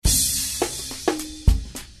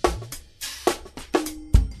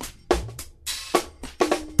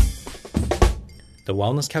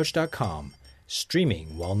thewellnesscouch.com, streaming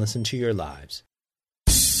wellness into your lives.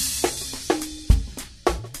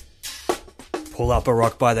 Pull up a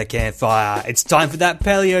rock by the campfire. It's time for That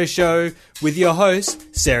Paleo Show with your hosts,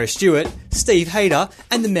 Sarah Stewart, Steve Hayter,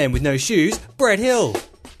 and the man with no shoes, Brett Hill.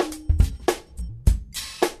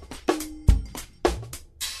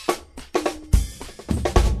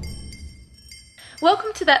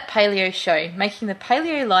 Welcome to That Paleo Show, making the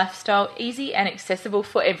paleo lifestyle easy and accessible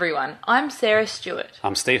for everyone. I'm Sarah Stewart.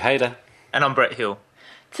 I'm Steve Hayter. And I'm Brett Hill.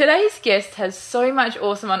 Today's guest has so much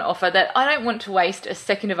awesome on offer that I don't want to waste a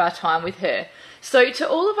second of our time with her. So to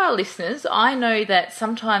all of our listeners, I know that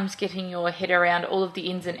sometimes getting your head around all of the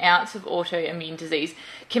ins and outs of autoimmune disease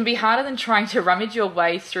can be harder than trying to rummage your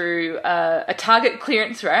way through a Target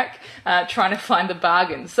clearance rack trying to find the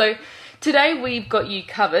bargain. So today we've got you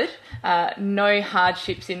covered, no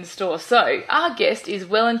hardships in store. So our guest is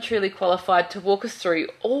well and truly qualified to walk us through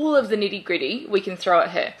all of the nitty gritty we can throw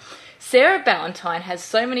at her. Sarah Ballantyne has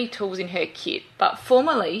so many tools in her kit, but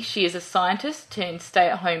formerly she is a scientist turned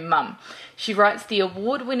stay-at-home mum. She writes the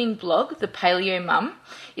award-winning blog, The Paleo Mum,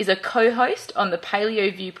 is a co-host on the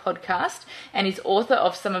Paleo View podcast, and is author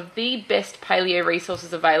of some of the best paleo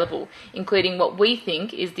resources available, including what we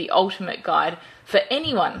think is the ultimate guide for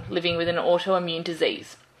anyone living with an autoimmune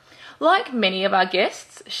disease. Like many of our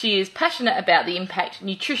guests, she is passionate about the impact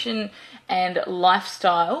nutrition and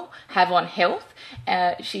lifestyle have on health.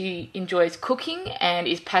 She enjoys cooking and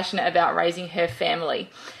is passionate about raising her family.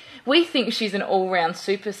 We think she's an all-round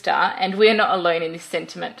superstar, and we're not alone in this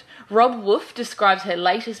sentiment. Rob Wolf describes her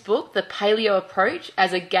latest book, The Paleo Approach,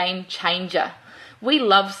 as a game changer. We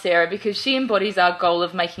love Sarah because she embodies our goal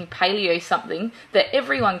of making paleo something that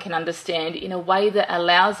everyone can understand in a way that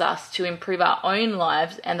allows us to improve our own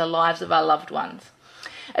lives and the lives of our loved ones.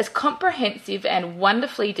 As comprehensive and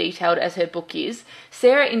wonderfully detailed as her book is,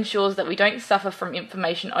 Sarah ensures that we don't suffer from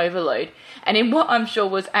information overload, and in what I'm sure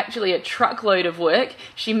was actually a truckload of work,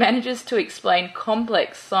 she manages to explain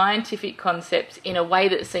complex scientific concepts in a way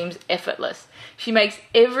that seems effortless. She makes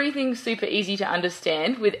everything super easy to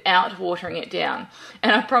understand without watering it down.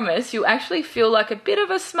 And I promise you'll actually feel like a bit of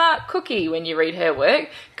a smart cookie when you read her work,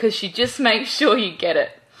 because she just makes sure you get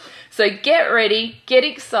it. So get ready, get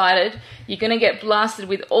excited. You're going to get blasted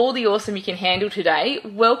with all the awesome you can handle today.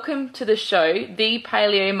 Welcome to the show, the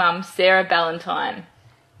Paleo Mum, Sarah Ballantyne.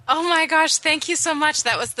 Oh my gosh, thank you so much.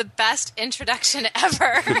 That was the best introduction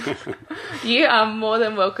ever. You are more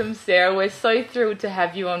than welcome, Sarah. We're so thrilled to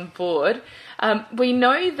have you on board. We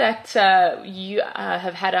know that you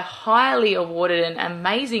have had a highly awarded and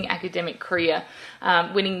amazing academic career,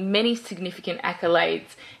 winning many significant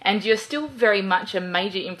accolades, and you're still very much a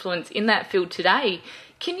major influence in that field today.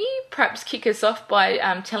 Can you perhaps kick us off by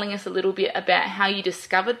telling us a little bit about how you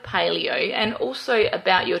discovered paleo, and also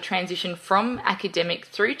about your transition from academic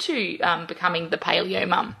through to becoming the paleo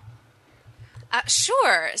mum?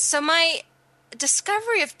 Sure. So my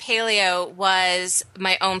discovery of paleo was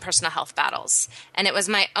my own personal health battles, and it was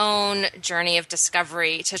my own journey of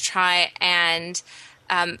discovery to try and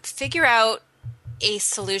figure out a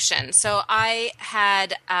solution. So I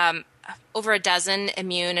had over a dozen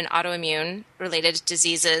immune and autoimmune related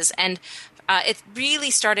diseases, and it really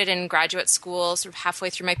started in graduate school, sort of halfway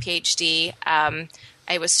through my PhD.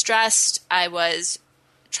 I was stressed. I was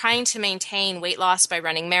trying to maintain weight loss by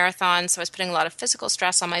running marathons, so I was putting a lot of physical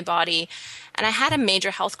stress on my body, and I had a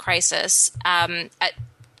major health crisis. At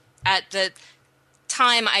the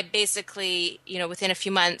time, I basically, within a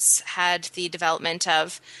few months, had the development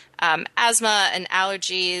of asthma and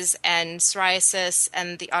allergies and psoriasis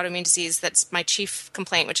and the autoimmune disease that's my chief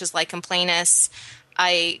complaint, which is lichen planus.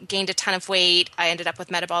 I gained a ton of weight. I ended up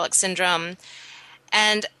with metabolic syndrome.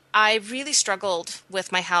 And I really struggled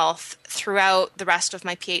with my health throughout the rest of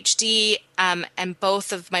my PhD and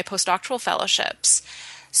both of my postdoctoral fellowships.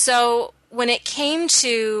 So when it came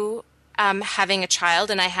to having a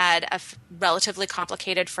child, and I had a relatively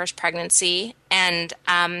complicated first pregnancy, and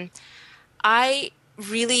I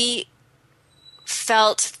really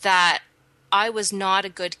felt that I was not a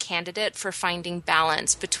good candidate for finding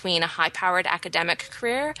balance between a high-powered academic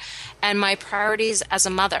career and my priorities as a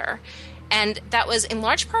mother. And that was in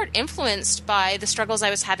large part influenced by the struggles I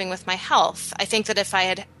was having with my health. I think that if I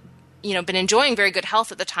had been enjoying very good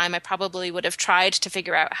health at the time, I probably would have tried to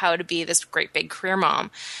figure out how to be this great big career mom.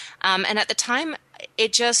 And at the time,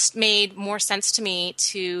 it just made more sense to me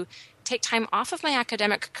to take time off of my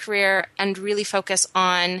academic career and really focus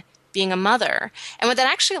on being a mother. And what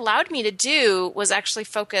that actually allowed me to do was actually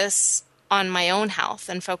focus on my own health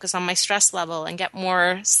and focus on my stress level and get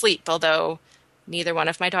more sleep, although neither one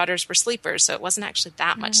of my daughters were sleepers, so it wasn't actually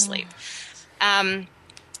that much sleep.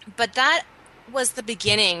 But that was the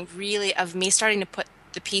beginning, really, of me starting to put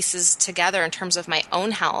the pieces together in terms of my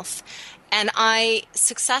own health. And I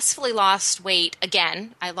successfully lost weight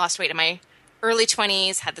again. I lost weight in my early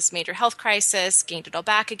 20s, had this major health crisis, gained it all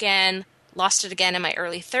back again, lost it again in my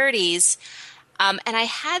early 30s. And I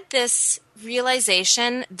had this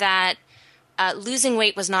realization that losing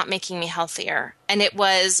weight was not making me healthier. And it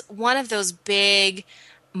was one of those big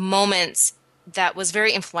moments that was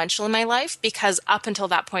very influential in my life, because up until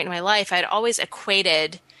that point in my life, I had always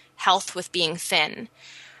equated health with being thin.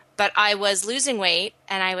 But I was losing weight,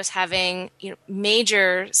 and I was having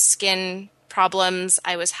major skin problems.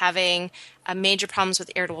 I was having major problems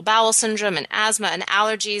with irritable bowel syndrome and asthma and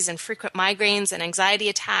allergies and frequent migraines and anxiety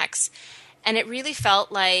attacks. And it really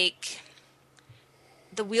felt like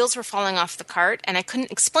the wheels were falling off the cart, and I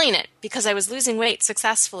couldn't explain it because I was losing weight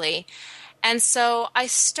successfully. And so I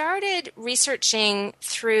started researching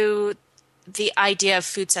through the idea of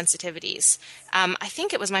food sensitivities. I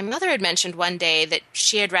think it was my mother had mentioned one day that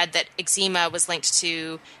she had read that eczema was linked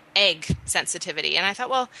to egg sensitivity. And I thought,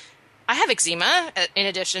 well, I have eczema in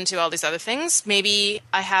addition to all these other things. Maybe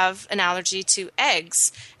I have an allergy to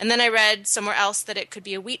eggs. And then I read somewhere else that it could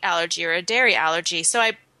be a wheat allergy or a dairy allergy. So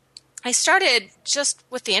I started just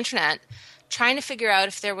with the internet trying to figure out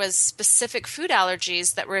if there was specific food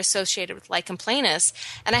allergies that were associated with lichen planus.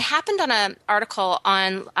 And I happened on an article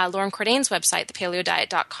on Lauren Cordain's website,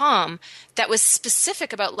 thepaleodiet.com, that was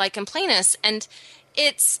specific about lichen planus. And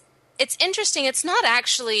it's interesting. It's not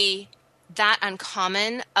actually that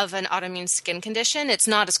uncommon of an autoimmune skin condition. It's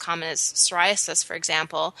not as common as psoriasis, for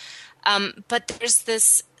example. But there's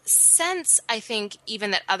this sense, I think,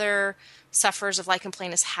 even that other sufferers of lichen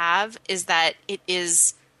planus have, is that it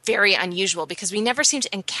is very unusual because we never seem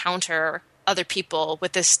to encounter other people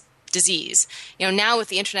with this disease. Now with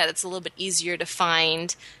the internet, it's a little bit easier to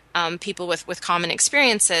find people with common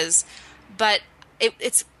experiences, but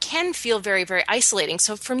it can feel very, very isolating.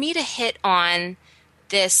 So for me to hit on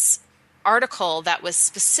this article that was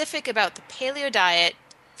specific about the paleo diet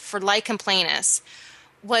for lichen planus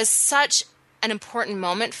was such an important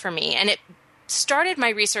moment for me. And it started my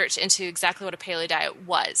research into exactly what a paleo diet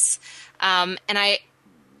was. And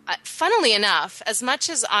funnily enough, as much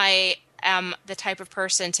as I am the type of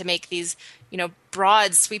person to make these,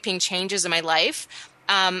 broad sweeping changes in my life,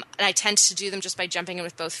 and I tend to do them just by jumping in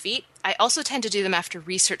with both feet, I also tend to do them after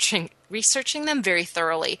researching them very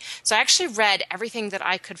thoroughly. So I actually read everything that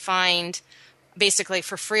I could find basically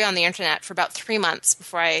for free on the internet for about 3 months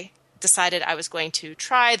before I decided I was going to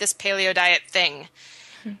try this paleo diet thing.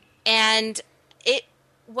 And it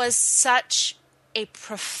was such a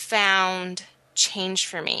profound change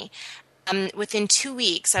for me. Within 2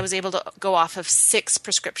 weeks, I was able to go off of 6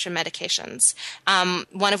 prescription medications,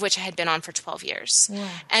 one of which I had been on for 12 years. Yeah.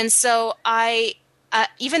 And so I,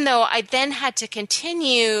 even though I then had to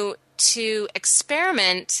continue to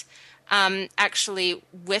experiment actually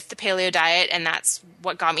with the paleo diet, and that's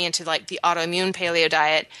what got me into like the autoimmune paleo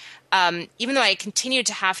diet, even though I continued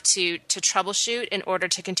to have to troubleshoot in order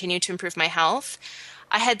to continue to improve my health,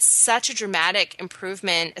 I had such a dramatic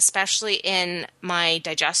improvement, especially in my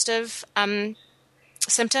digestive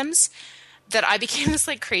symptoms, that I became this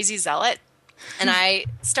like crazy zealot. And I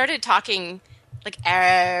started talking like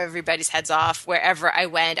everybody's heads off wherever I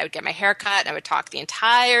went. I would get my hair cut and I would talk the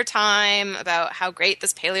entire time about how great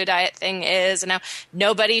this paleo diet thing is and how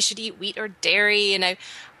nobody should eat wheat or dairy. And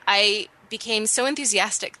I became so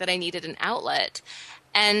enthusiastic that I needed an outlet.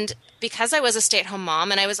 And because I was a stay-at-home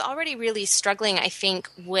mom and I was already really struggling, I think,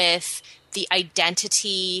 with the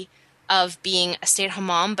identity of being a stay-at-home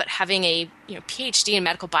mom, but having a PhD in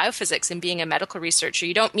medical biophysics and being a medical researcher,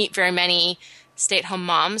 you don't meet very many stay-at-home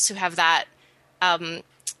moms who have that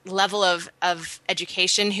level of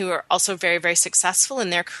education who are also very, very successful in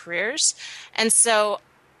their careers. And so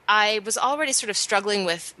I was already sort of struggling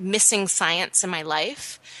with missing science in my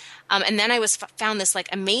life. And then I found this like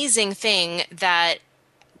amazing thing that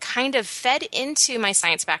kind of fed into my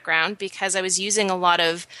science background because I was using a lot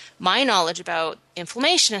of my knowledge about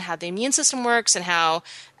inflammation and how the immune system works and how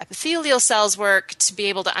epithelial cells work to be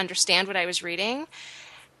able to understand what I was reading.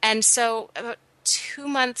 And so about 2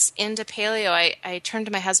 months into paleo, I turned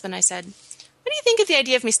to my husband and I said, "What do you think of the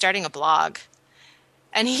idea of me starting a blog?"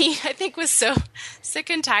 And he, I think, was so sick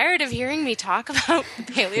and tired of hearing me talk about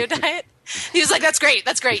the paleo diet. He was like, that's great,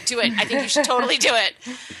 do it. I think you should totally do it.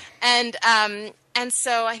 And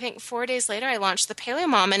so I think 4 days later, I launched the Paleo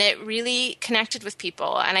Mom, and it really connected with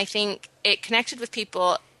people. And I think it connected with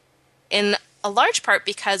people in a large part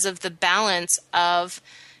because of the balance of,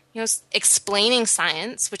 explaining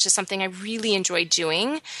science, which is something I really enjoy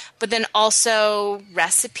doing, but then also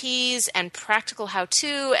recipes and practical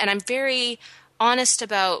how-to. And I'm very honest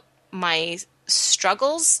about my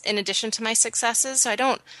struggles in addition to my successes. So I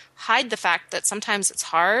don't hide the fact that sometimes it's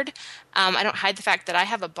hard. I don't hide the fact that I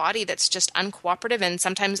have a body that's just uncooperative, and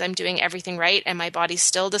sometimes I'm doing everything right and my body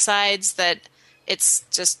still decides that it's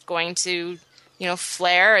just going to,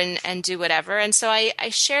 flare and do whatever. And so I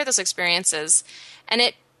share those experiences, and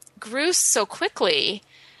it grew so quickly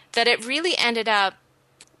that it really ended up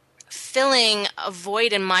filling a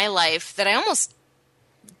void in my life that I almost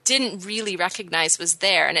didn't really recognize was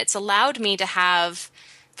there. And it's allowed me to have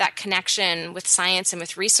that connection with science and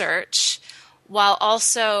with research, while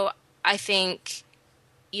also, I think,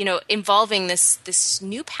 involving this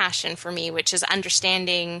new passion for me, which is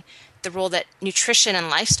understanding the role that nutrition and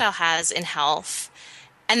lifestyle has in health.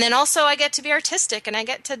 And then also I get to be artistic, and I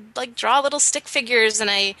get to draw little stick figures, and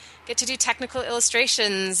I get to do technical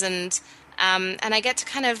illustrations, and I get to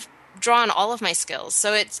kind of draw on all of my skills.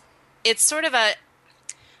 So it's sort of a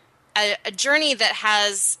journey that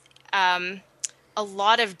has a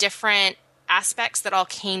lot of different aspects that all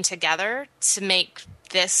came together to make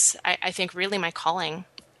this, I think, really my calling.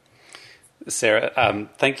 Sarah,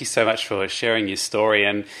 thank you so much for sharing your story,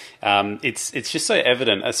 and it's just so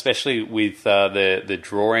evident, especially with the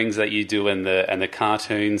drawings that you do and the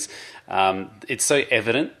cartoons. It's so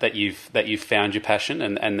evident that you've found your passion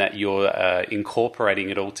and that you're incorporating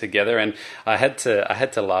it all together. And I had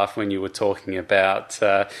to laugh when you were talking about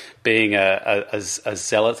being a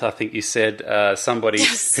zealot. I think you said somebody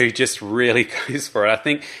Yes. who just really goes for it. I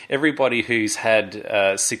think everybody who's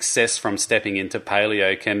had success from stepping into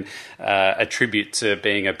paleo can attribute to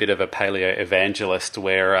being a bit of a paleo evangelist,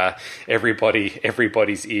 where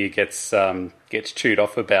everybody's ear gets chewed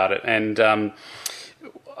off about it. And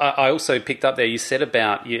I also picked up there, you said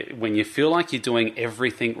about when you feel like you're doing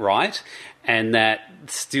everything right, and that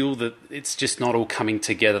still that it's just not all coming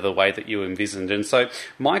together the way that you envisioned. And so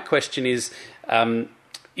my question is, in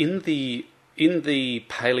the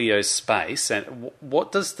paleo space, and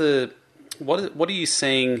what are you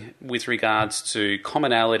seeing with regards to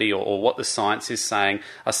commonality, or what the science is saying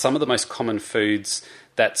are some of the most common foods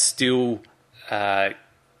that still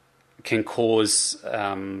can cause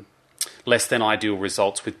less than ideal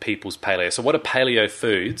results with people's paleo? So what are paleo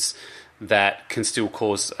foods that can still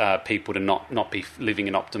cause people to not be living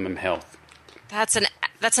in optimum health? That's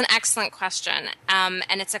an excellent question, and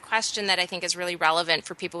it's a question that I think is really relevant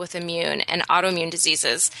for people with immune and autoimmune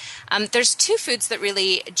diseases. There's two foods that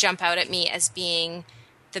really jump out at me as being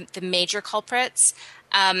the major culprits,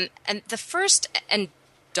 and the first and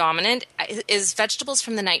dominant is vegetables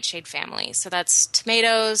from the nightshade family. So that's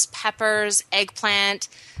tomatoes, peppers, eggplant,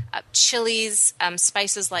 chilies,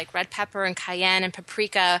 spices like red pepper and cayenne and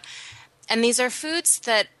paprika. And these are foods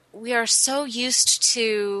that we are so used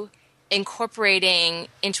to incorporating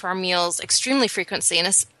into our meals extremely frequently. And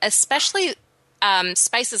especially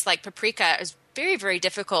spices like paprika is very, very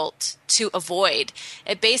difficult to avoid.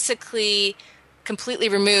 It basically completely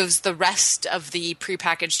removes the rest of the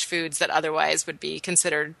prepackaged foods that otherwise would be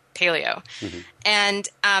considered paleo. Mm-hmm. And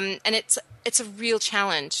it's a real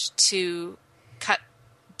challenge to cut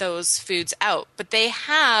those foods out. But they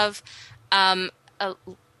have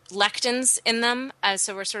lectins in them.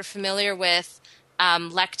 So we're sort of familiar with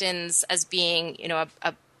lectins as being,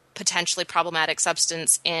 a potentially problematic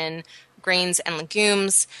substance in grains and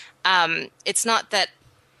legumes. It's not that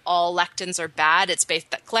all lectins are bad. It's based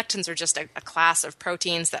that lectins are just a class of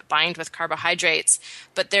proteins that bind with carbohydrates.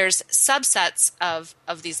 But there's subsets of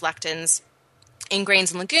these lectins in grains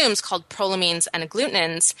and legumes called prolamines and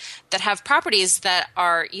agglutinins that have properties that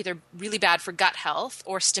are either really bad for gut health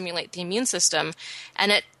or stimulate the immune system.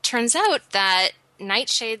 And it turns out that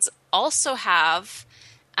nightshades also have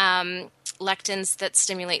lectins that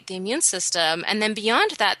stimulate the immune system. And then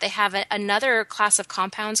beyond that, they have another class of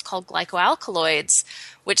compounds called glycoalkaloids,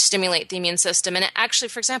 which stimulate the immune system. And actually,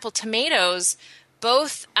 for example, tomatoes,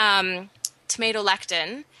 both tomato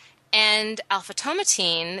lectin and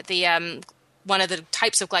alpha-tomatine, the one of the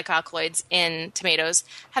types of glycoalkaloids in tomatoes,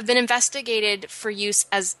 have been investigated for use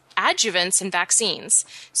as adjuvants in vaccines.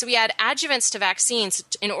 So we add adjuvants to vaccines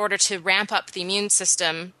in order to ramp up the immune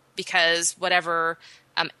system, because whatever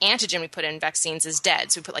antigen we put in vaccines is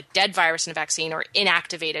dead. So we put like dead virus in a vaccine or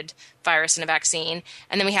inactivated virus in a vaccine,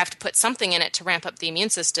 and then we have to put something in it to ramp up the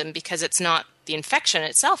immune system, because it's not the infection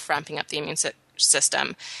itself ramping up the immune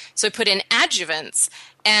system. So we put in adjuvants,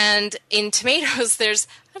 and in tomatoes there's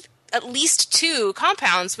at least 2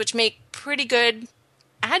 compounds which make pretty good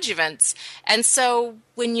adjuvants. And so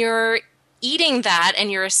when you're eating that and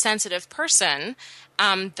you're a sensitive person,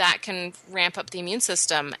 that can ramp up the immune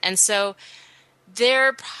system. And so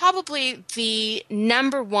they're probably the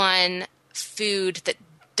number one food that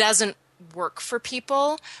doesn't work for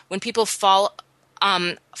people. When people follow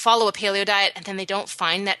a paleo diet and then they don't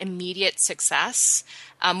find that immediate success,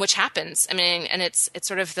 which happens. I mean, and it's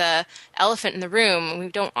sort of the elephant in the room. We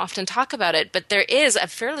don't often talk about it, but there is a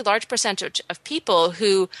fairly large percentage of people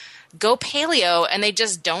who go paleo and they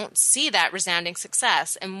just don't see that resounding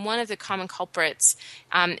success. And one of the common culprits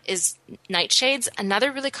is nightshades.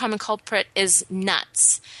 Another really common culprit is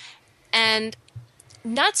nuts. And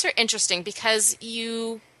nuts are interesting because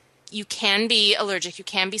you can be allergic, you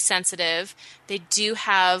can be sensitive. They do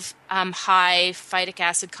have high phytic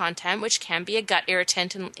acid content, which can be a gut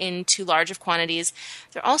irritant in too large of quantities.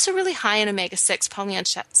 They're also really high in omega-6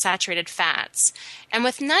 polyunsaturated fats. And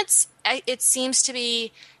with nuts, it seems to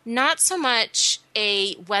be not so much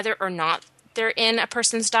a whether or not they're in a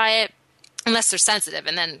person's diet, unless they're sensitive,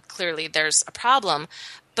 and then clearly there's a problem.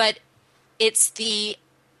 But it's the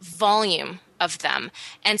volume of them.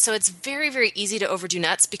 And so it's very, very easy to overdo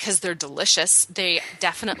nuts because they're delicious. They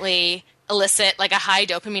definitely elicit like a high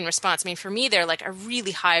dopamine response. I mean, for me, they're like a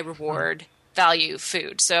really high reward value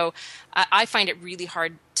food. So I find it really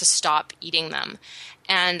hard to stop eating them.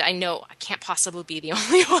 And I know I can't possibly be the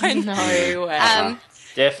only one. No way.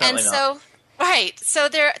 Definitely and not. so, right. So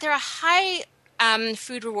they're a high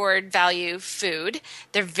food reward value food.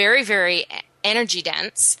 They're very, very energy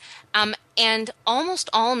dense. And almost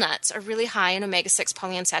all nuts are really high in omega-6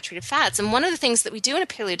 polyunsaturated fats. And one of the things that we do in a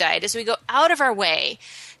paleo diet is we go out of our way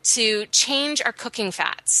to change our cooking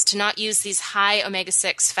fats, to not use these high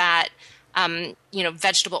omega-6 fat,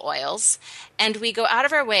 vegetable oils. And we go out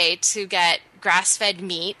of our way to get grass-fed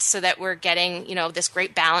meat so that we're getting, this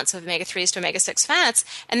great balance of omega-3s to omega-6 fats.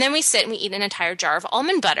 And then we sit and we eat an entire jar of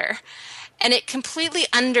almond butter. And it completely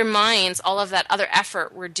undermines all of that other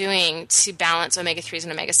effort we're doing to balance omega-3s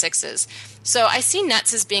and omega-6s. So I see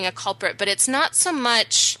nuts as being a culprit, but it's not so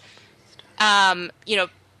much,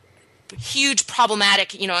 huge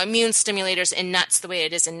problematic, immune stimulators in nuts the way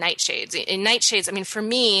it is in nightshades. In nightshades, I mean, for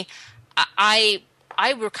me, I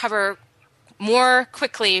recover more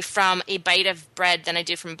quickly from a bite of bread than I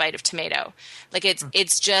do from a bite of tomato. Like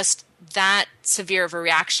it's just that severe of a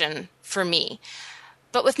reaction for me.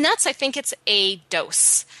 But with nuts, I think it's a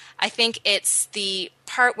dose. I think it's the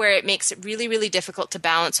part where it makes it really, really difficult to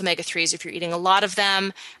balance omega-3s if you're eating a lot of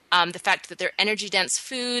them. The fact that they're energy-dense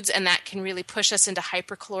foods, and that can really push us into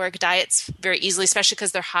hypercaloric diets very easily, especially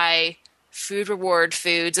because they're high food reward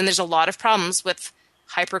foods. And there's a lot of problems with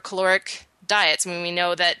hypercaloric diets. I mean, we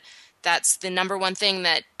know that that's the number one thing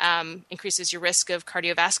that increases your risk of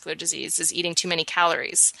cardiovascular disease is eating too many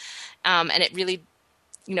calories. And it really...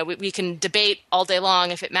 we can debate all day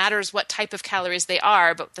long if it matters what type of calories they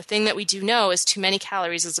are, but the thing that we do know is too many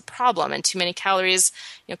calories is a problem, and too many calories,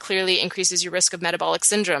 clearly increases your risk of metabolic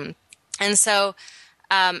syndrome. And so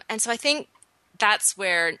I think that's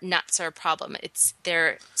where nuts are a problem.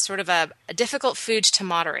 They're sort of a difficult food to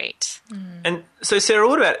moderate. And so, Sarah,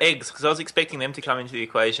 what about eggs? Because I was expecting them to come into the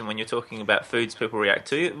equation when you're talking about foods people react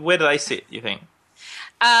to. Where do they sit, you think?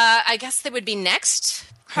 I guess they would be next,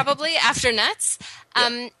 probably after nuts.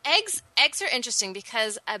 Eggs are interesting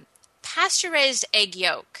because a pasture-raised egg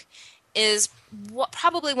yolk is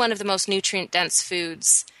probably one of the most nutrient-dense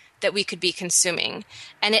foods that we could be consuming.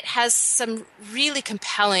 And it has some really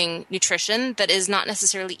compelling nutrition that is not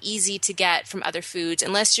necessarily easy to get from other foods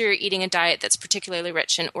unless you're eating a diet that's particularly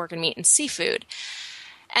rich in organ meat and seafood.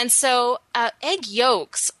 And so egg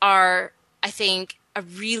yolks are, I think, a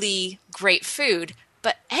really great food,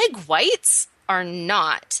 but egg whites are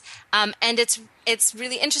not. And it's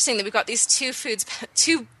really interesting that we've got these two foods,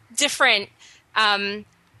 two different,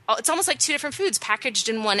 it's almost like two different foods packaged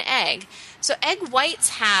in one egg. So egg whites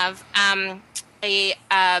have a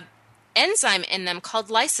enzyme in them called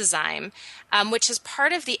lysozyme, which is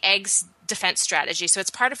part of the egg's defense strategy. So it's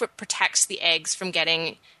part of what protects the eggs from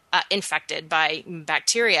getting infected by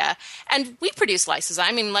bacteria. And we produce lysozyme.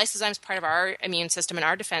 I mean, lysozyme is part of our immune system and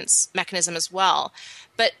our defense mechanism as well.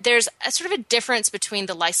 But there's a sort of a difference between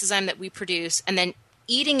the lysozyme that we produce and then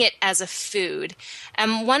eating it as a food.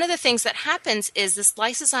 And one of the things that happens is this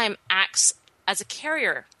lysozyme acts as a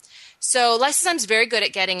carrier. So lysozyme is very good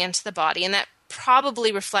at getting into the body, and that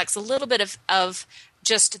probably reflects a little bit of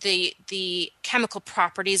just the chemical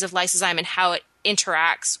properties of lysozyme and how it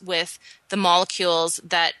interacts with the molecules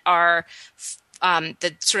that are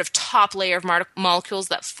the sort of top layer of molecules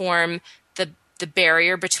that form the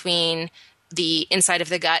barrier between the inside of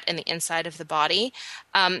the gut and the inside of the body.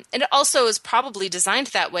 And it also is probably designed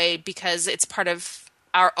that way because it's part of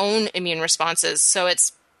our own immune responses. So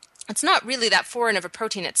it's not really that foreign of a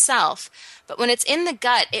protein itself, but when it's in the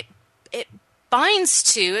gut, it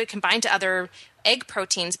can bind to other egg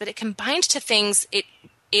proteins, but it can bind to things it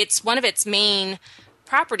it's one of its main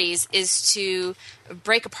properties is to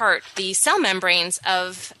break apart the cell membranes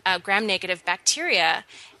of gram-negative bacteria.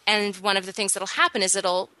 And one of the things that'll happen is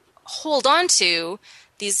it'll hold on to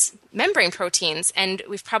these membrane proteins. And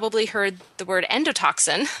we've probably heard the word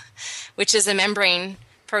endotoxin, which is a membrane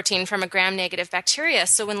protein from a gram-negative bacteria.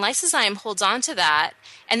 So when lysozyme holds on to that,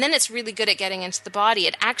 and then it's really good at getting into the body,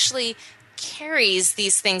 it actually carries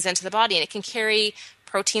these things into the body, and it can carry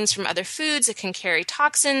proteins from other foods. It can carry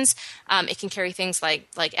toxins. It can carry things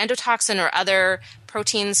like endotoxin or other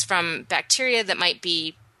proteins from bacteria that might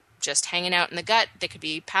be just hanging out in the gut. They could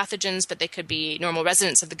be pathogens, but they could be normal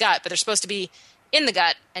residents of the gut, but they're supposed to be in the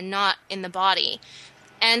gut and not in the body.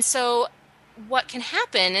 And so what can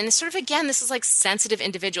happen, and sort of, again, this is like sensitive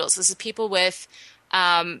individuals. This is people with,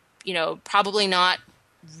 probably not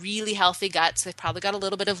really healthy guts. They've probably got a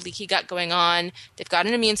little bit of leaky gut going on. They've got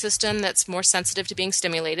an immune system that's more sensitive to being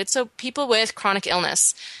stimulated. So people with chronic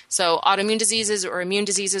illness, so autoimmune diseases or immune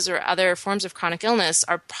diseases or other forms of chronic illness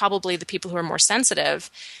are probably the people who are more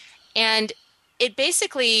sensitive. And it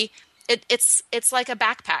basically, it's like a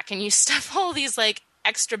backpack, and you stuff all these like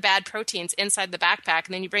extra bad proteins inside the backpack,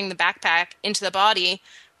 and then you bring the backpack into the body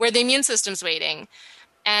where the immune system's waiting.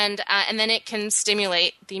 And then it can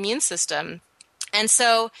stimulate the immune system. And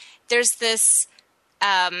so there's this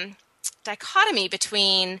dichotomy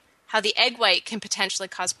between how the egg white can potentially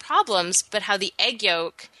cause problems, but how the egg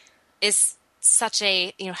yolk is such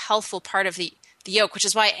a healthful part of the yolk, which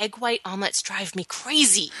is why egg white omelets drive me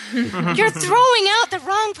crazy. You're throwing out the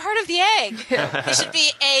wrong part of the egg. It should be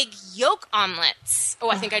egg yolk omelets. Oh,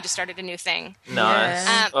 I think I just started a new thing.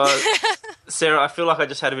 Nice. Sarah, I feel like I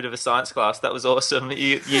just had a bit of a science class. That was awesome.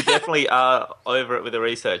 You definitely are over it with the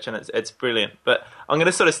research, and it's brilliant. But I'm going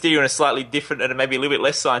to sort of steer you in a slightly different and maybe a little bit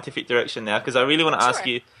less scientific direction now, because I really want to ask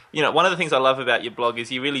you, one of the things I love about your blog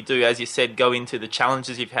is you really do, as you said, go into the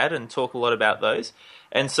challenges you've had and talk a lot about those.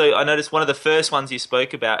 And so I noticed one of the first ones you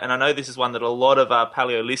spoke about, and I know this is one that a lot of our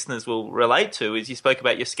paleo listeners will relate to, is you spoke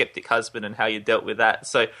about your skeptic husband and how you dealt with that.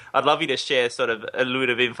 So I'd love you to share sort of a little bit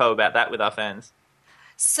of info about that with our fans.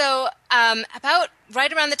 So about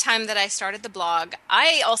right around the time that I started the blog,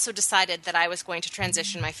 I also decided that I was going to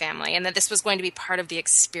transition my family and that this was going to be part of the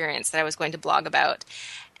experience that I was going to blog about.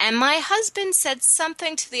 And my husband said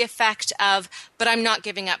something to the effect of, but I'm not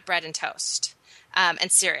giving up bread and toast.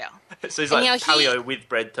 And cereal. So he's like paleo with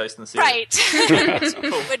bread, toast, and cereal. Right.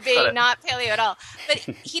 Cool. Would be not paleo at all. But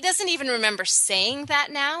he doesn't even remember saying that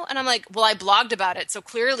now. And I'm like, well, I blogged about it, so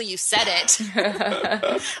clearly you said it.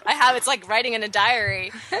 It's like writing in a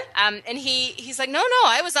diary. And he's like, no,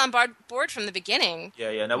 I was on board from the beginning.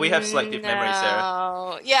 Yeah. No, we have selective memory,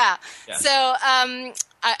 Sarah. Yeah. So I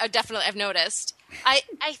definitely, I've noticed. I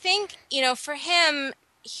think, for him,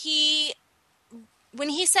 when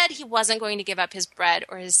he said he wasn't going to give up his bread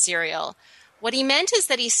or his cereal, what he meant is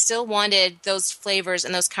that he still wanted those flavors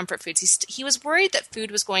and those comfort foods. He was worried that food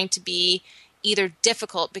was going to be either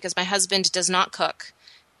difficult, because my husband does not cook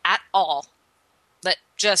at all, but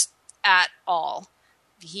just at all.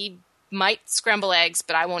 He might scramble eggs,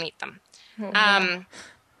 but I won't eat them.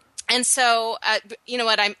 And so, you know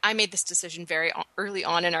what, I made this decision very early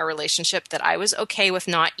on in our relationship that I was okay with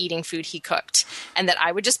not eating food he cooked, and that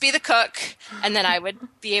I would just be the cook, and then I would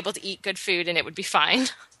be able to eat good food and it would be fine.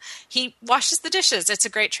 He washes the dishes. It's a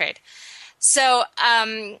great trade. So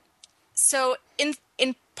in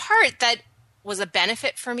part that was a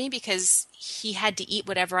benefit for me because he had to eat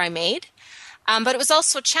whatever I made. But it was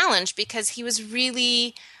also a challenge because he was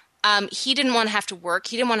really... he didn't want to have to work.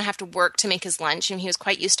 He didn't want to have to work to make his lunch, and he was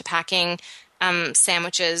quite used to packing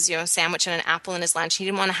sandwiches, a sandwich and an apple in his lunch. He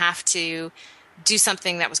didn't want to have to do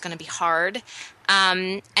something that was going to be hard.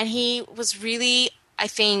 And he was really, I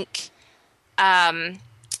think,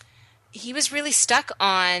 he was really stuck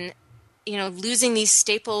on, losing these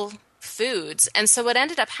staple foods. And so what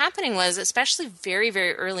ended up happening was, especially very,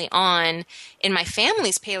 very early on in my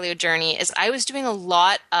family's paleo journey, is I was doing a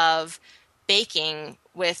lot of baking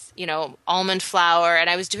with, almond flour, and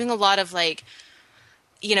I was doing a lot of paleo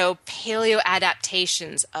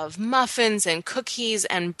adaptations of muffins and cookies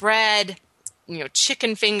and bread,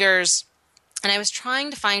 chicken fingers. And I was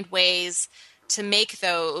trying to find ways to make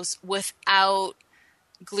those without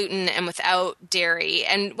gluten and without dairy.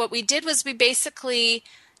 And what we did was we basically,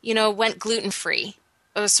 went gluten-free.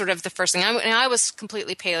 It was sort of the first thing. I was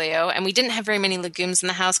completely paleo, and we didn't have very many legumes in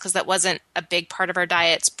the house because that wasn't a big part of our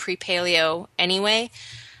diets pre-paleo anyway.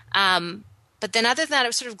 But then other than that, it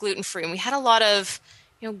was sort of gluten-free. And we had a lot of,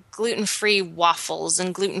 gluten-free waffles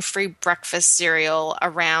and gluten-free breakfast cereal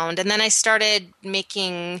around. And then I started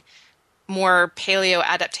making more paleo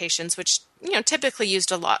adaptations, which, typically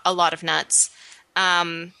used a lot of nuts.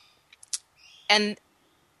 And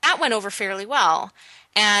that went over fairly well.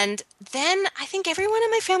 And then I think everyone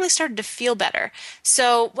in my family started to feel better.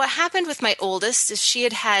 So what happened with my oldest is she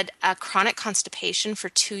had had chronic constipation for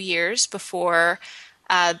 2 years before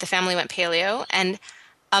the family went paleo. And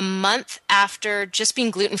a month after just being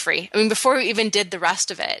gluten-free, before we even did the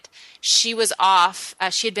rest of it, she was off.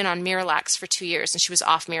 She had been on Miralax for 2 years, and she was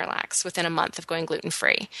off Miralax within a month of going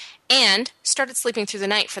gluten-free and started sleeping through the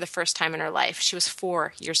night for the first time in her life. She was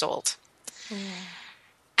 4 years old.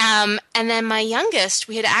 And then my youngest,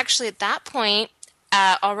 we had actually at that point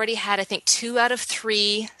already had, I think, 2 out of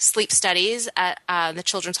 3 sleep studies at the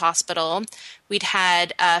Children's Hospital. We'd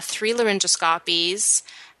had 3 laryngoscopies.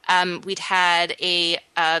 We'd had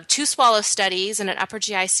 2 swallow studies and an upper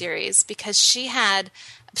GI series because she had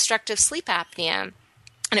obstructive sleep apnea.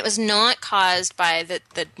 And it was not caused by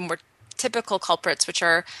the more typical culprits, which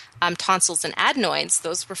are tonsils and adenoids.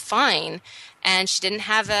 Those were fine. And she didn't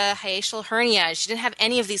have a hiatal hernia. She didn't have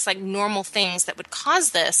any of these like normal things that would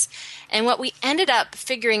cause this. And what we ended up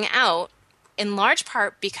figuring out, in large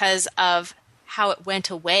part because of how it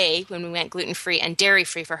went away when we went gluten-free and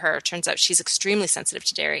dairy-free for her. It turns out she's extremely sensitive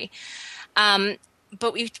to dairy.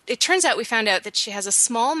 But it turns out we found out that she has a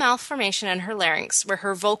small malformation in her larynx where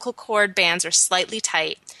her vocal cord bands are slightly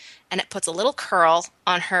tight, and it puts a little curl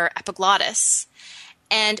on her epiglottis.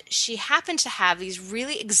 And she happened to have these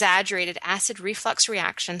really exaggerated acid reflux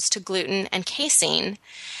reactions to gluten and casein.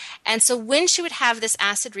 And so when she would have this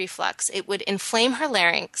acid reflux, it would inflame her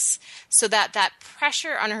larynx so that that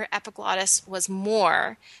pressure on her epiglottis was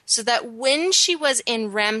more, so that when she was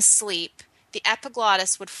in REM sleep, the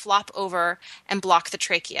epiglottis would flop over and block the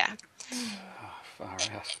trachea. Far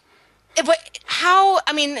out.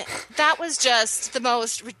 That was just the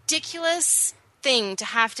most ridiculous thing to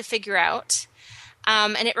have to figure out.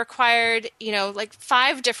 And it required,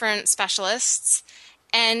 5 different specialists.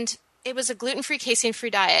 And it was a gluten-free, casein-free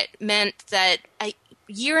diet, meant that a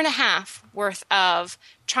year and a half worth of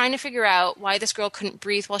trying to figure out why this girl couldn't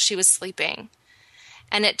breathe while she was sleeping.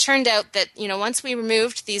 And it turned out that, once we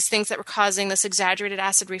removed these things that were causing this exaggerated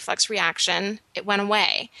acid reflux reaction, it went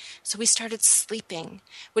away. So we started sleeping,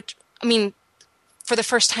 for the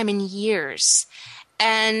first time in years.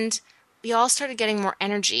 And we all started getting more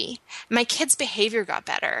energy. My kids' behavior got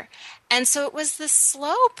better. And so it was this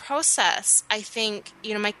slow process. I think,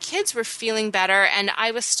 my kids were feeling better, and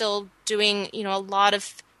I was still doing, a lot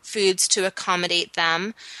of foods to accommodate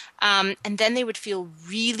them. And then they would feel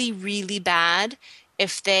really, really bad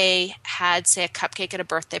if they had, say, a cupcake at a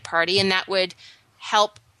birthday party, and that would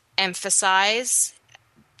help emphasize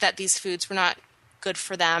that these foods were not good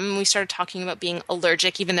for them. We started talking about being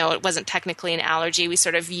allergic, even though it wasn't technically an allergy. We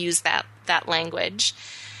sort of used that language.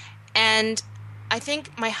 And I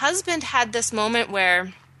think my husband had this moment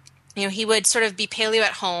where, he would sort of be paleo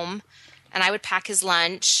at home, and I would pack his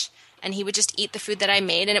lunch, and he would just eat the food that I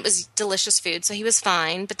made, and it was delicious food, so he was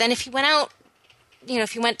fine. But then if he went out,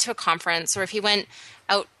 if he went to a conference, or if he went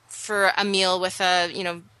out for a meal with a,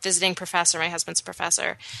 visiting professor, my husband's a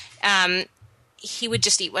professor, he would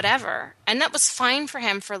just eat whatever. And that was fine for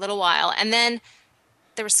him for a little while. And then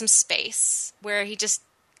there was some space where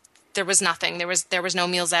there was nothing. There was no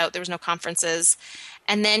meals out. There was no conferences.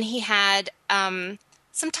 And then he had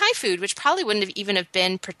some Thai food, which probably wouldn't have even have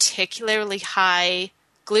been particularly high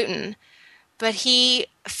gluten. But he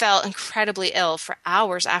felt incredibly ill for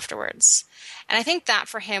hours afterwards. And I think that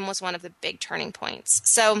for him was one of the big turning points.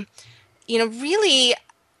 So, really,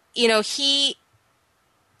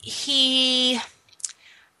 he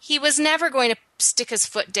was never going to stick his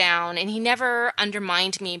foot down, and he never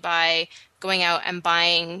undermined me by going out and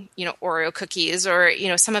buying, Oreo cookies or,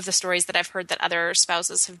 some of the stories that I've heard that other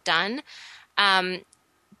spouses have done.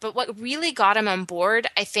 But what really got him on board,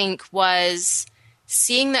 I think, was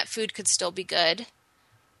seeing that food could still be good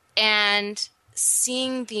and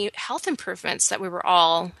seeing the health improvements that we were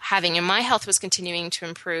all having. And my health was continuing to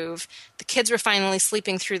improve. The kids were finally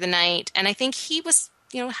sleeping through the night. And I think he was,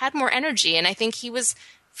 had more energy. And I think he was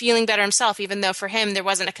feeling better himself, even though for him there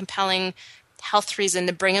wasn't a compelling health reason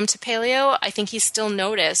to bring him to paleo. I think he still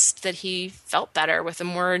noticed that he felt better with a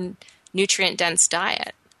more nutrient-dense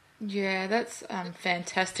diet. Yeah, that's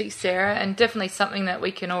fantastic, Sarah, and definitely something that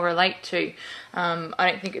we can all relate to. I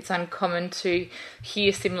don't think it's uncommon to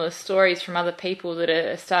hear similar stories from other people that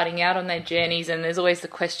are starting out on their journeys, and there's always the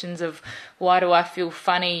questions of, why do I feel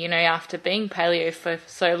funny, after being paleo for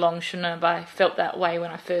so long? Shouldn't have I felt that way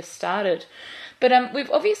when I first started? But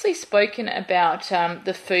we've obviously spoken about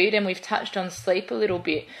the food, and we've touched on sleep a little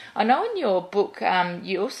bit. I know in your book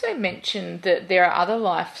you also mentioned that there are other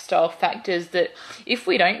lifestyle factors that if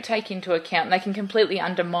we don't take into account, they can completely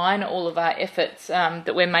undermine all of our efforts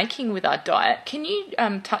that we're making with our diet. Can you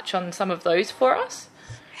touch on some of those for us?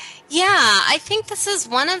 Yeah, I think this is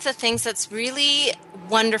one of the things that's really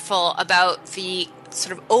wonderful about the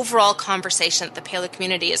sort of overall conversation that the paleo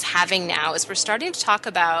community is having now, is we're starting to talk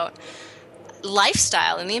about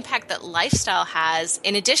lifestyle and the impact that lifestyle has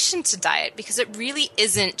in addition to diet, because it really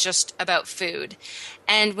isn't just about food.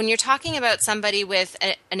 And when you're talking about somebody with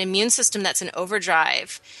an immune system that's in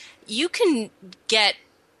overdrive, you can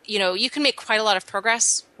make quite a lot of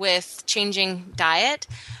progress with changing diet,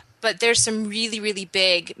 but there's some really, really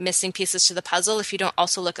big missing pieces to the puzzle if you don't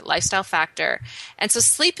also look at lifestyle factor. And so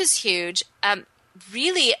sleep is huge.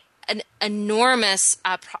 Really an enormous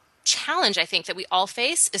challenge, I think, that we all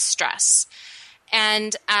face is stress.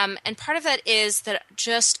 And part of that is that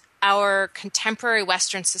just our contemporary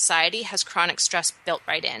Western society has chronic stress built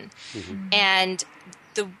right in. Mm-hmm. And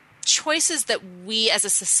the choices that we as a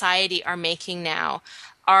society are making now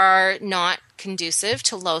are not conducive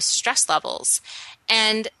to low stress levels.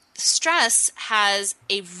 And stress has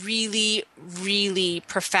a really, really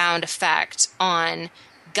profound effect on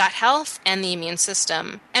gut health and the immune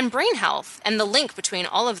system and brain health and the link between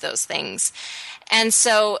all of those things. And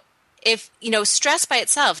so if, stress by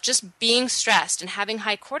itself, just being stressed and having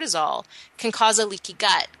high cortisol can cause a leaky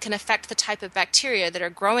gut, can affect the type of bacteria that are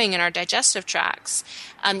growing in our digestive tracts,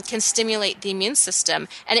 can stimulate the immune system,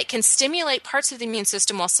 and it can stimulate parts of the immune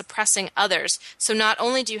system while suppressing others. So not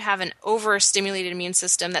only do you have an overstimulated immune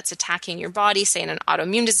system that's attacking your body, say in an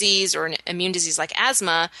autoimmune disease or an immune disease like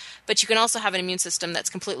asthma, but you can also have an immune system that's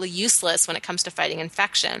completely useless when it comes to fighting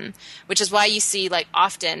infection, which is why you see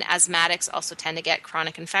often asthmatics also tend to get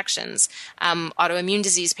chronic infections. Autoimmune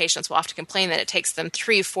disease patients will often complain that it takes them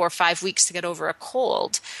 3, 4, 5 weeks to get over a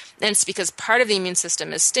cold. And it's because part of the immune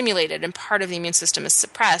system is stimulated and part of the immune system is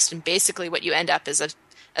suppressed. And basically what you end up is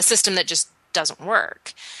a system that just doesn't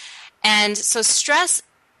work. And so stress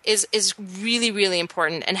is really, really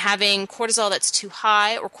important. And having cortisol that's too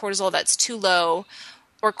high or cortisol that's too low,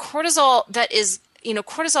 or cortisol that is,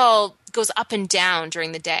 cortisol goes up and down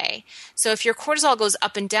during the day. So if your cortisol goes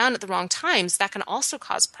up and down at the wrong times, that can also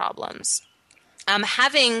cause problems.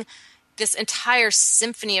 Having this entire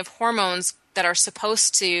symphony of hormones that are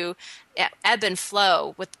supposed to ebb and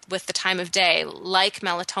flow with the time of day, like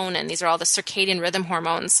melatonin, these are all the circadian rhythm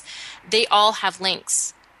hormones, they all have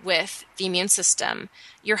links with the immune system.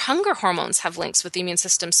 Your hunger hormones have links with the immune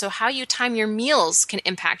system. So how you time your meals can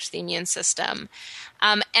impact the immune system.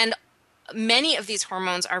 And many of these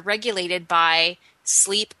hormones are regulated by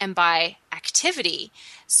sleep and by activity.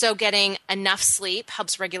 So getting enough sleep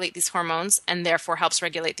helps regulate these hormones and therefore helps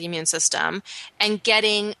regulate the immune system. And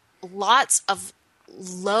getting lots of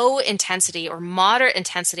low intensity or moderate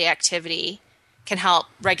intensity activity can help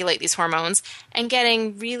regulate these hormones. And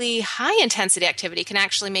getting really high intensity activity can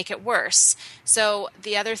actually make it worse. So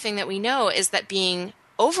the other thing that we know is that being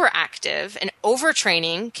overactive and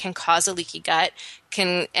overtraining can cause a leaky gut,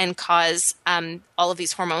 and cause all of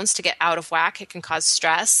these hormones to get out of whack. It can cause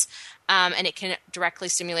stress, and it can directly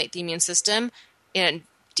stimulate the immune system and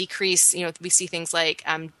decrease. We see things like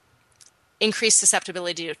increased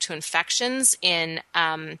susceptibility to infections in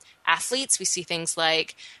athletes. We see things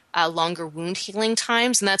like longer wound healing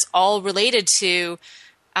times, and that's all related to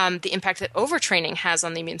the impact that overtraining has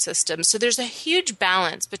on the immune system. So there's a huge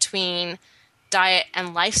balance between diet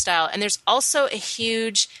and lifestyle, and there's also a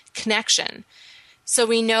huge connection. So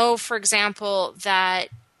we know, for example, that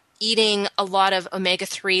eating a lot of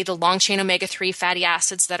omega-3, the long-chain omega-3 fatty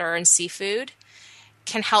acids that are in seafood,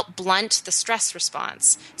 can help blunt the stress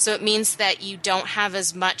response. So it means that you don't have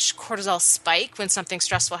as much cortisol spike when something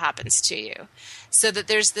stressful happens to you. So that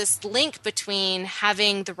there's this link between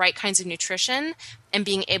having the right kinds of nutrition and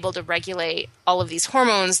being able to regulate all of these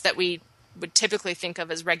hormones that we would typically think of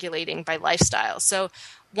as regulating by lifestyle. So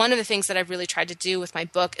one of the things that I've really tried to do with my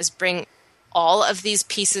book is bring all of these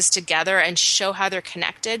pieces together and show how they're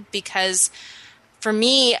connected, because for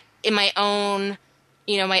me, in my own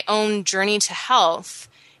journey to health,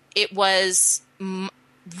 it was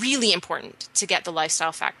really important to get the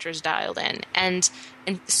lifestyle factors dialed in. And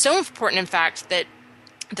so important, in fact, that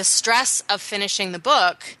the stress of finishing the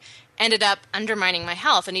book ended up undermining my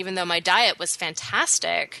health. And even though my diet was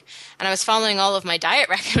fantastic and I was following all of my diet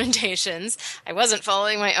recommendations, I wasn't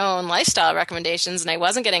following my own lifestyle recommendations, and I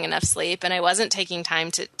wasn't getting enough sleep, and I wasn't taking time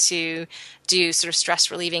to do sort of stress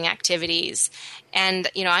relieving activities. And,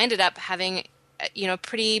 I ended up having a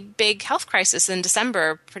pretty big health crisis in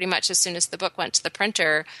December, pretty much as soon as the book went to the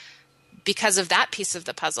printer, because of that piece of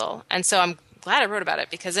the puzzle. And so I'm glad I wrote about it,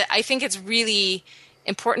 because I think it's really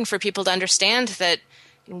important for people to understand that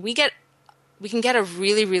we can get a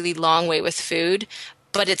really, really long way with food,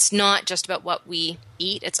 but it's not just about what we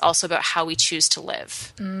eat. It's also about how we choose to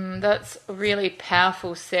live. That's really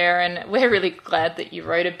powerful, Sarah, and we're really glad that you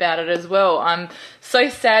wrote about it as well. I'm so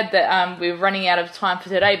sad that we're running out of time for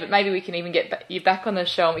today, but maybe we can even get you back on the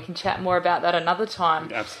show and we can chat more about that another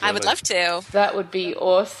time. Absolutely. I would love to. That would be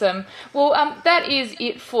awesome. Well, that is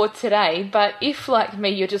it for today, but if, like me,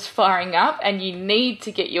 you're just firing up and you need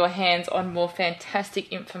to get your hands on more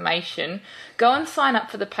fantastic information, go and sign up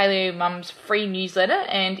for the Paleo Mums free newsletter,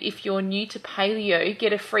 and if you're new to paleo,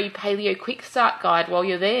 get a free Paleo Quick Start guide while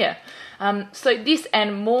you're there. So this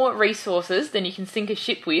and more resources than you can sink a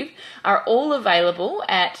ship with are all available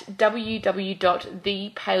at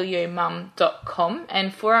www.thepaleomum.com,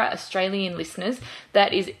 and for our Australian listeners,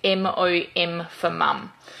 that is MOM for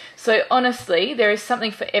mum. So honestly, there is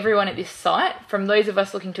something for everyone at this site, from those of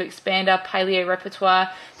us looking to expand our paleo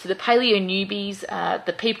repertoire to the paleo newbies,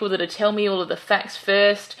 the people that tell me all of the facts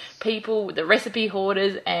first, people with the recipe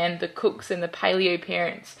hoarders, and the cooks and the paleo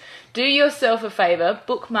parents. Do yourself a favour,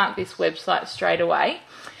 bookmark this website straight away.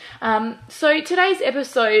 So today's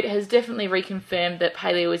episode has definitely reconfirmed that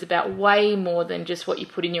paleo is about way more than just what you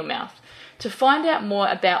put in your mouth. To find out more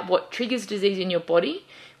about what triggers disease in your body,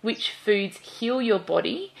 which foods heal your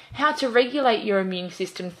body, how to regulate your immune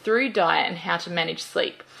system through diet, and how to manage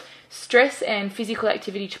sleep, stress and physical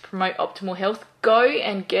activity to promote optimal health, go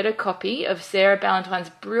and get a copy of Sarah Ballantyne's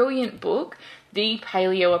brilliant book, The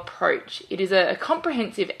Paleo Approach. It is a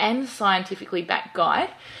comprehensive and scientifically backed guide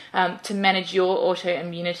to manage your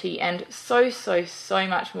autoimmunity, and so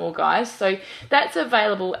much more, guys. So that's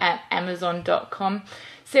available at Amazon.com.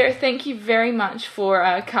 Sarah, thank you very much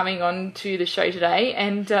for coming on to the show today,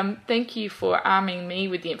 and thank you for arming me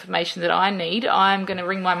with the information that I need. I'm going to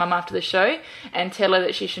ring my mum after the show and tell her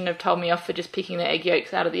that she shouldn't have told me off for just picking the egg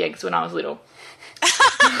yolks out of the eggs when I was little.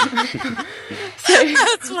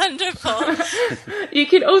 That's wonderful. You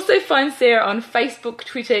can also find Sarah on Facebook,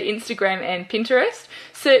 Twitter, Instagram, and Pinterest.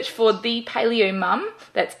 Search for The Paleo Mum,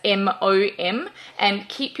 that's MOM, and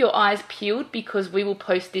keep your eyes peeled, because we will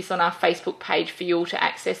post this on our Facebook page for you all to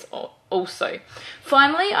access also.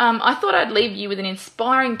 Finally, I thought I'd leave you with an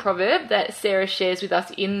inspiring proverb that Sarah shares with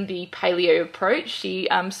us in The Paleo Approach. She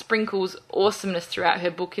sprinkles awesomeness throughout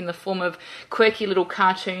her book in the form of quirky little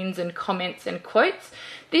cartoons and comments and quotes.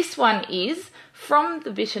 This one is, "From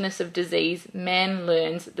the bitterness of disease, man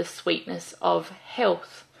learns the sweetness of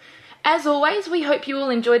health." As always, we hope you all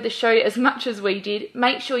enjoyed the show as much as we did.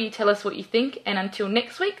 Make sure you tell us what you think, and until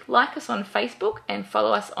next week, like us on Facebook and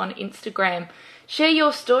follow us on Instagram. Share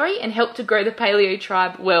your story and help to grow the Paleo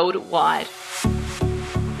tribe worldwide.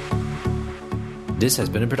 This has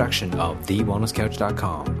been a production of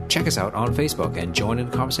TheWellnessCouch.com. Check us out on Facebook and join in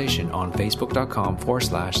the conversation on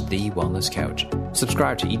Facebook.com/TheWellnessCouch.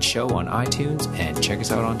 Subscribe to each show on iTunes and check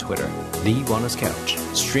us out on Twitter. The Wellness Couch,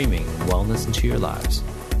 streaming wellness into your lives.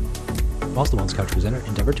 Whilst the Wellness Couch presenter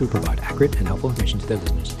endeavor to provide accurate and helpful information to their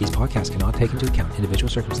listeners, these podcasts cannot take into account individual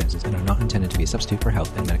circumstances and are not intended to be a substitute for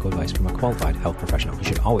health and medical advice from a qualified health professional. You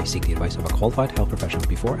should always seek the advice of a qualified health professional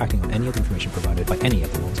before acting on any of the information provided by any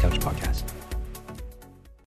of the Wellness Couch podcasts.